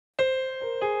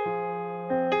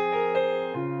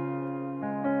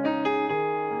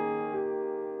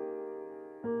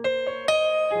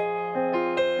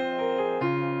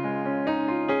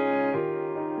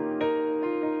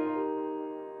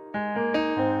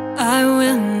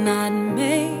will not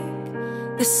make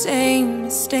the same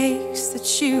mistakes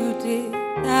that you did.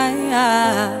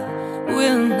 I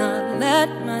will not let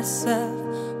myself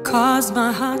cause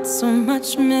my heart so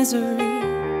much misery.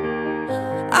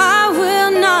 I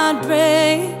will not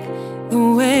break the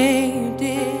way you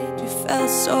did. You fell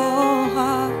so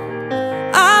hard.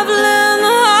 I've learned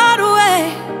the hard way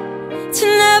to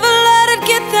never let it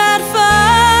get that far.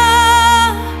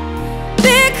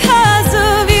 Because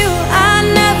of you, I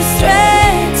never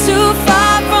strayed too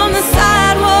far from the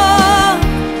sidewalk.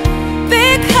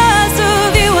 Because of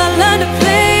you, I learned to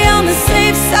play on the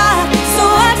safe side so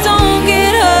I don't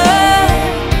get hurt.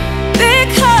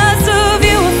 Because of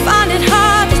you, I find it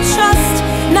hard to trust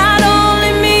not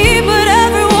only me but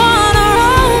everyone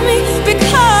around me.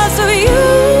 Because of you,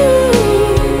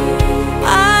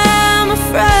 I am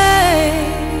afraid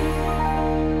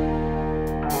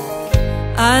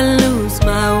I lose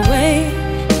my way,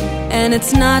 and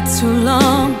it's not too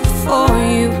long before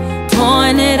you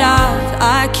point it out.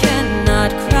 I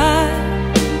cannot cry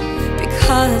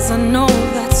because I know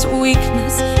that's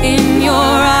weakness in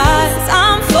your eyes.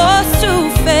 I'm forced to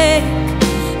fake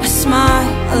a smile,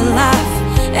 a laugh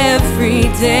every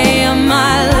day of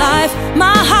my life.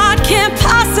 My heart can't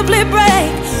possibly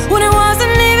break when it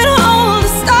wasn't even whole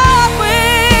to start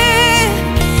with.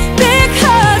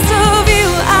 Because of you,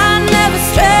 I never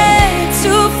strayed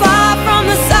too far from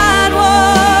the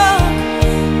sidewalk.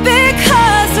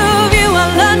 Because of you, I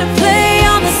learned to play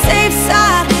on the safe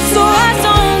side so I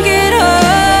don't get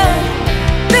hurt.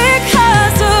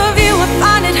 Because of you, I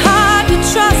find it hard to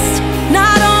trust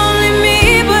not only me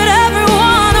but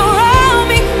everyone around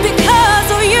me. Because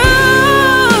of you,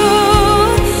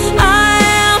 I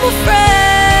am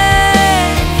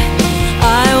afraid.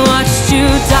 I watched you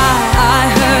die, I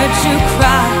heard you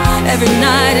cry every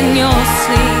night in your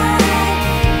sleep.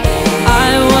 I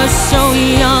was so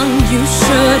young, you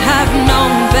should have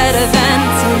known better than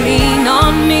to lean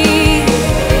on me.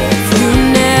 You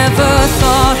never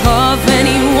thought of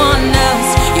anyone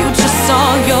else, you just saw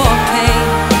your pain.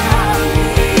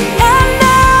 And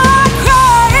now I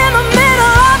cry in the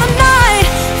middle of the night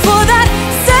for that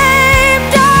same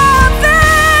dark thing.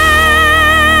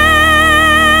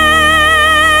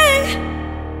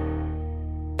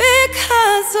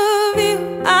 Because of you,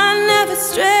 I never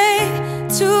strayed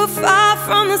too far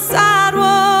from the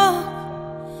sidewalk.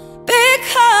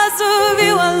 Because of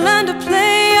you, I learned to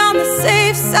play on the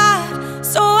safe side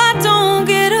so I don't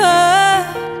get hurt.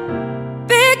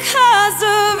 Because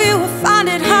of you, I find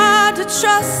it hard to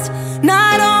trust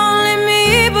not only